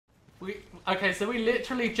Okay, so we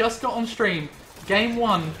literally just got on stream, game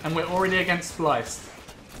 1, and we're already against Spliced.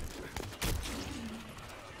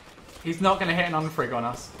 He's not going to hit an unfrig on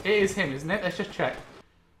us. It is him, isn't it? Let's just check.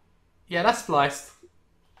 Yeah, that's Spliced.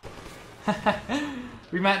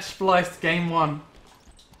 We matched Spliced game 1.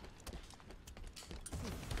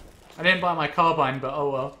 I didn't buy my carbine, but oh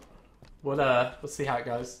well. We'll see how it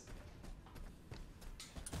goes.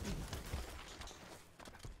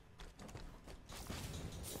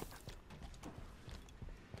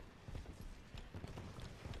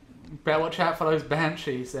 Better watch out for those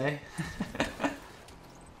banshees, eh?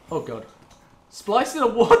 Oh god. Spliced in a...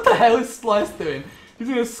 What the hell is Spliced doing? He's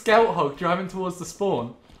in a scout hog driving towards the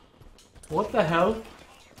spawn. What the hell?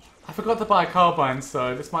 I forgot to buy a carbine,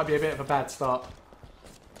 so this might be a bit of a bad start.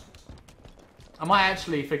 I might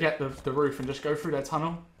actually forget the roof and just go through their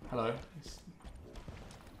tunnel. Hello.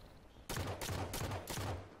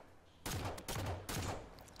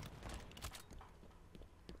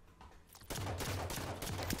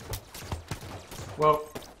 Well,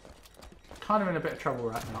 kind of in a bit of trouble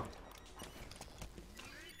right now.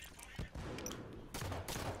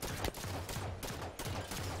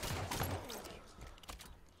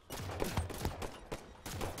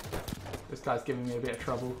 This guy's giving me a bit of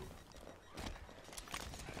trouble.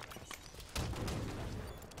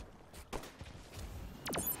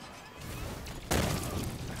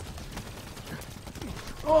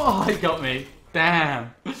 Oh, he got me.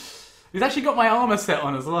 Damn. He's actually got my armor set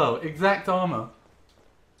on as well. Exact armor.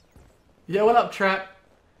 Yeah, what up, Trap?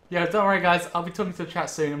 Yeah, don't worry, guys. I'll be talking to the chat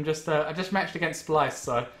soon. I just matched against Spliced,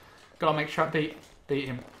 so gotta make sure I beat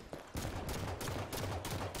him.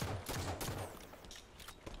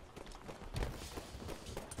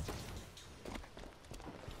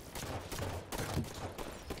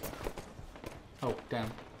 Oh, damn.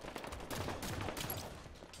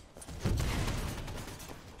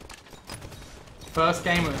 First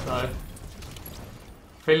game of it, though.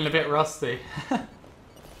 Feeling a bit rusty.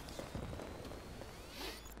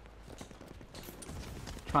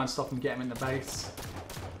 Try and stop him, get him in the base.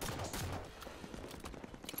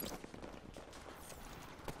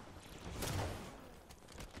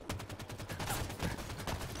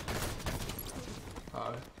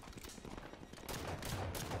 Uh-oh.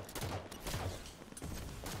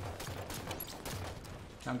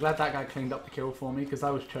 I'm glad that guy cleaned up the kill for me, because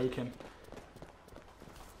I was choking.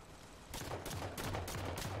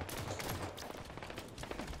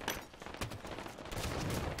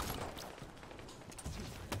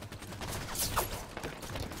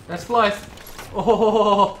 That's Spliced.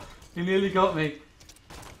 Oh, he nearly got me.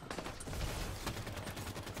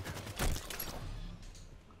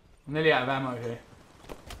 I'm nearly out of ammo here.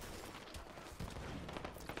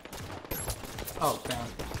 Oh, damn.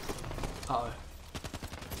 Uh-oh.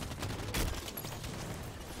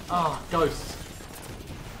 Oh, ghosts.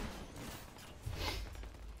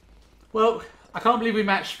 Well, I can't believe we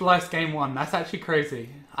matched Spliced game 1. That's actually crazy.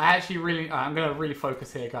 I'm going to really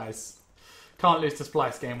focus here, guys. Can't lose to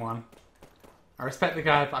Spliced game 1. I respect the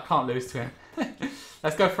guy, but I can't lose to him.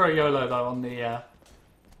 Let's go for a YOLO, though, on the... Yeah,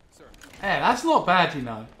 that's not bad, you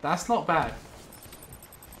know. That's not bad.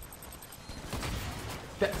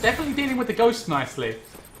 Definitely dealing with the ghost nicely.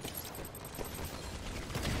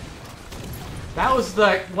 That was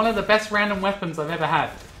like one of the best random weapons I've ever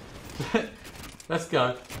had. Let's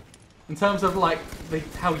go. In terms of like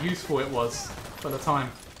how useful it was for the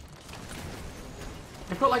time.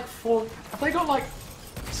 They've got like 4... Have they got like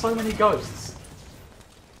so many ghosts?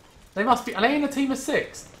 They must be... Are they in a team of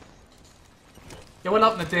 6? Yeah, well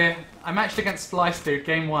up, Nadir. I matched against Spliced, dude,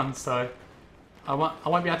 game 1, so... I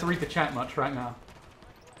won't be able to read the chat much right now.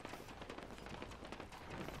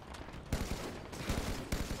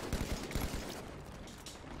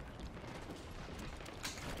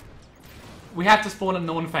 We have to spawn a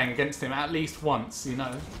Nornfang against him at least once, you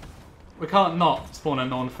know. We can't not spawn a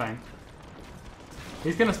Nornfang.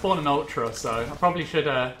 He's going to spawn an Ultra, so I probably should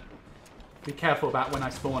be careful about when I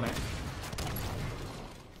spawn it.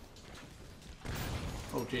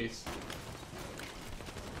 Oh, jeez.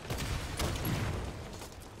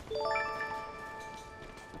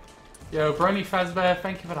 Yo, Brony Fazbear,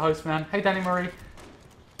 thank you for the host, man. Hey, Danny Murray.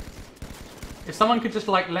 If someone could just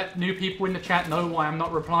like let new people in the chat know why I'm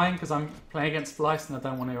not replying, because I'm playing against Spliced and I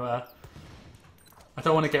don't want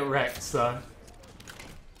to get wrecked, so...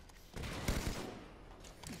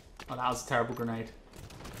 Oh, that was a terrible grenade.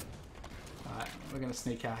 Alright, we're going to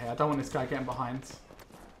sneak out here. I don't want this guy getting behind.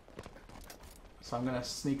 So I'm going to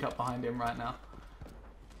sneak up behind him right now.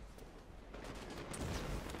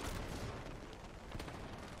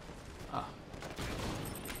 Ah.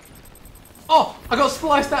 Oh! I got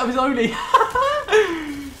Spliced out of his Oni!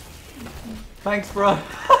 Thanks, bro.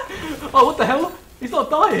 Oh, what the hell? He's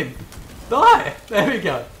not dying. Die! There we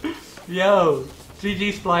go. Yo.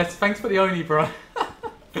 GG Spliced. Thanks for the Oni, bro.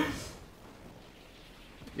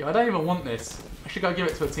 Yo, I don't even want this. I should go give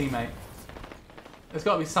it to a teammate. There's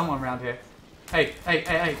got to be someone around here. Hey,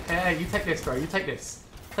 you take this, bro. You take this.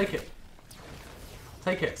 Take it.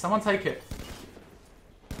 Take it. Someone take it.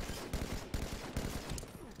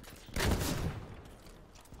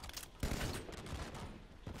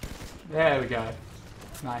 There we go.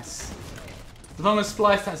 Nice. As long as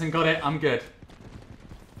Spliced hasn't got it, I'm good.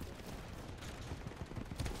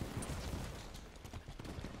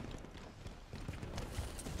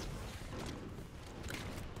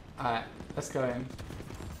 Alright, let's go in.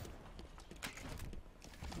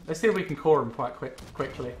 Let's see if we can core him quite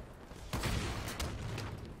quickly.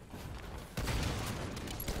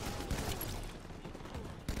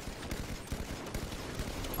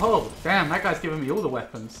 Oh, damn, that guy's giving me all the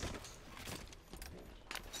weapons.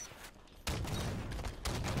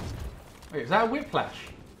 Wait, is that a whiplash?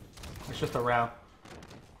 It's just a row.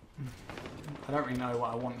 I don't really know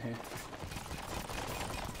what I want here.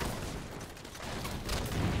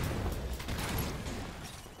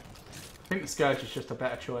 I think the Scourge is just a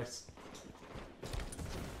better choice.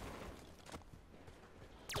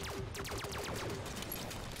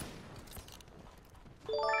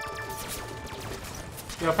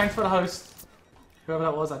 Yo, thanks for the host. Whoever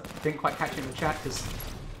that was, I didn't quite catch it in the chat because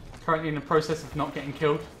currently in the process of not getting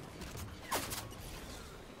killed.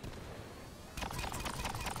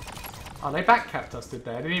 Oh, they backcapped us, did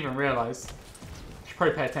they? I didn't even realise. Should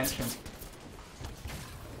probably pay attention.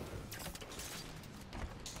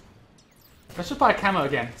 Let's just buy a camo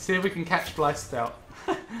again. See if we can catch Spliced out.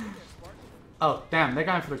 Oh, damn, they're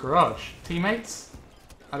going for the garage. Teammates?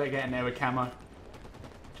 I don't get in there with camo.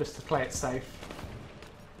 Just to play it safe.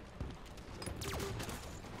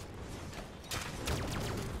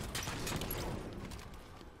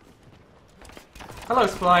 Hello,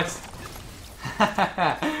 Spliced.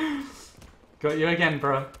 Got you again,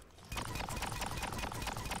 bro.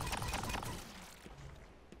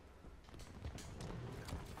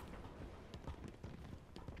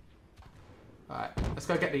 Alright, let's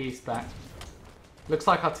go get the east back. Looks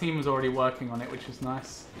like our team was already working on it, which is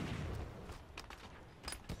nice.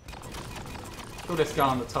 Kill this guy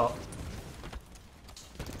on the top.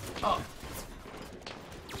 Oh!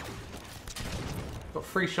 Got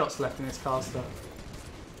 3 shots left in this caster.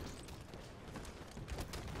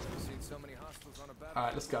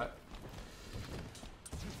 Alright, let's go.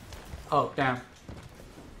 Oh, damn.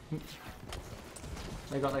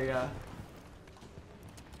 They got the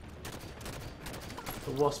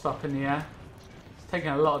wasp up in the air. It's taking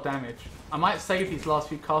a lot of damage. I might save these last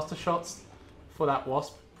few caster shots for that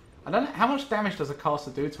wasp. I don't know, how much damage does a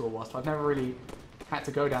caster do to a wasp? I've never really had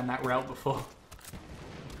to go down that route before.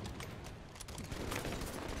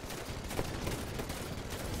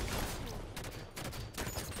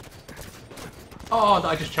 Oh,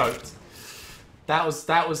 I just choked. That was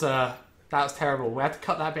terrible. We had to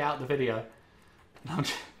cut that bit out of the video.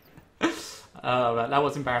 That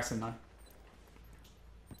was embarrassing though.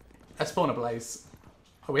 Let's spawn a blaze.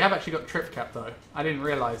 Oh, we have actually got trip cap though. I didn't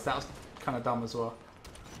realise that was kind of dumb as well.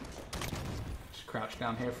 Just crouch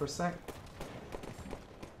down here for a sec.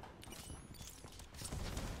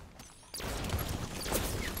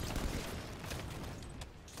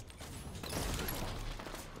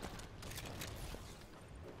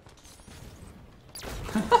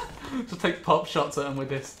 Just take pop shots at them with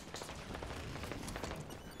this.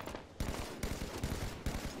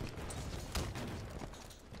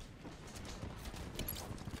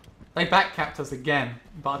 They backcapped us again,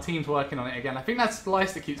 but our team's working on it again. I think that's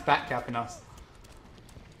Spliced that keeps backcapping us.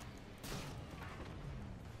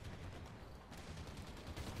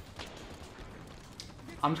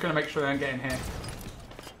 I'm just going to make sure they don't get in here.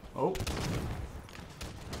 Oh.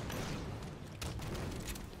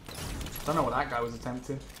 Don't know what that guy was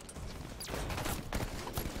attempting.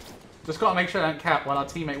 Just got to make sure I don't cap while our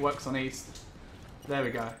teammate works on east. There we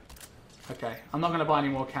go. Okay, I'm not going to buy any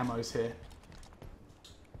more camos here.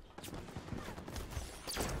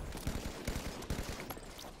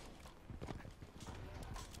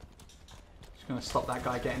 Just going to stop that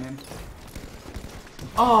guy getting in.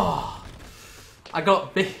 Oh! I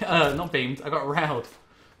got not beamed, I got railed.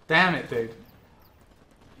 Damn it, dude.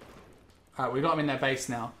 Alright, we got him in their base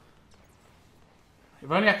now. If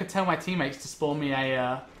only I could tell my teammates to spawn me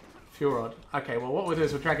a fuel rod. Okay, well what we'll do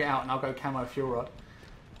is we'll drag it out and I'll go camo fuel rod.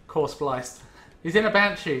 Core Spliced. He's in a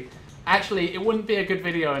Banshee. Actually, it wouldn't be a good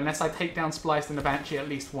video unless I take down Spliced in the Banshee at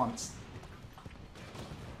least once.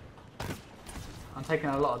 I'm taking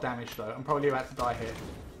a lot of damage though. I'm probably about to die here.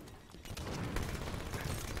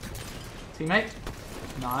 Teammate.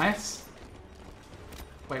 Nice.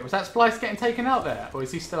 Wait, was that Spliced getting taken out there? Or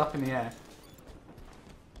is he still up in the air?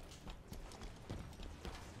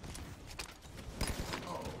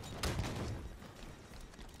 Oh.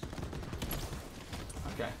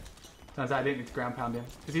 Okay. Turns out I didn't need to ground pound him.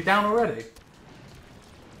 Is he down already?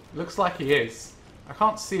 Looks like he is. I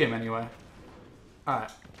can't see him anywhere. Alright.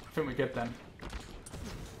 I think we're good then.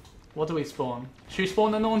 What do we spawn? Should we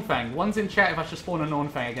spawn the Nornfang? One's in chat if I should spawn a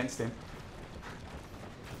Nornfang against him.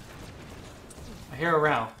 I hear a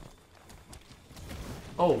row.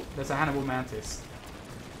 Oh, there's a Hannibal Mantis.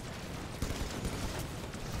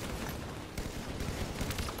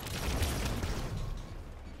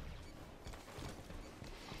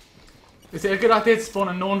 Is it a good idea to spawn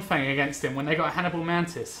a Nornfang against him when they got a Hannibal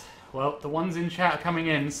Mantis? Well, the ones in chat are coming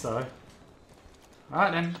in, so...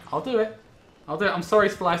 Alright then, I'll do it. I'll do it. I'm sorry,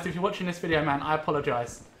 Spliced, if you're watching this video, man, I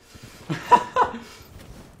apologise.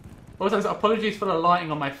 Also, apologies for the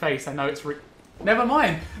lighting on my face. I know it's never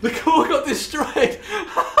mind. The core got destroyed.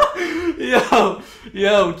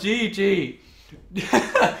 Yo, GG.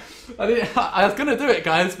 I was gonna do it,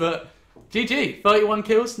 guys, but GG. 31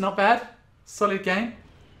 kills, not bad. Solid game.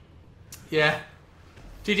 Yeah.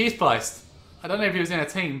 GG Spliced. I don't know if he was in a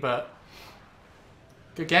team, but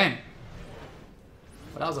good game.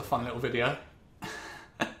 Well, that was a fun little video.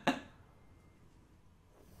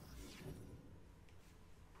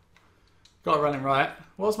 Got it running right.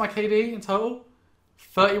 What was my KD in total?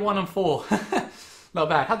 31 and 4. Not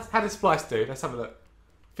bad. How did Spliced do? Let's have a look.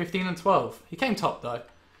 15 and 12. He came top though.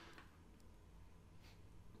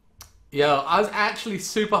 Yo, I was actually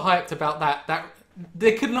super hyped about that.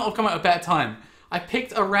 They could not have come at a better time. I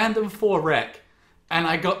picked a random 4 wreck and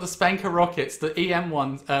I got the Spanker rockets, the EM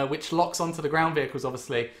ones, which locks onto the ground vehicles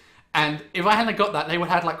obviously. And if I hadn't got that, they would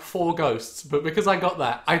have had like 4 ghosts. But because I got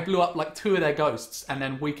that, I blew up like 2 of their ghosts and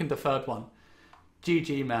then weakened the 3rd one.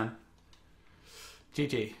 GG, man.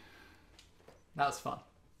 GG. That was fun.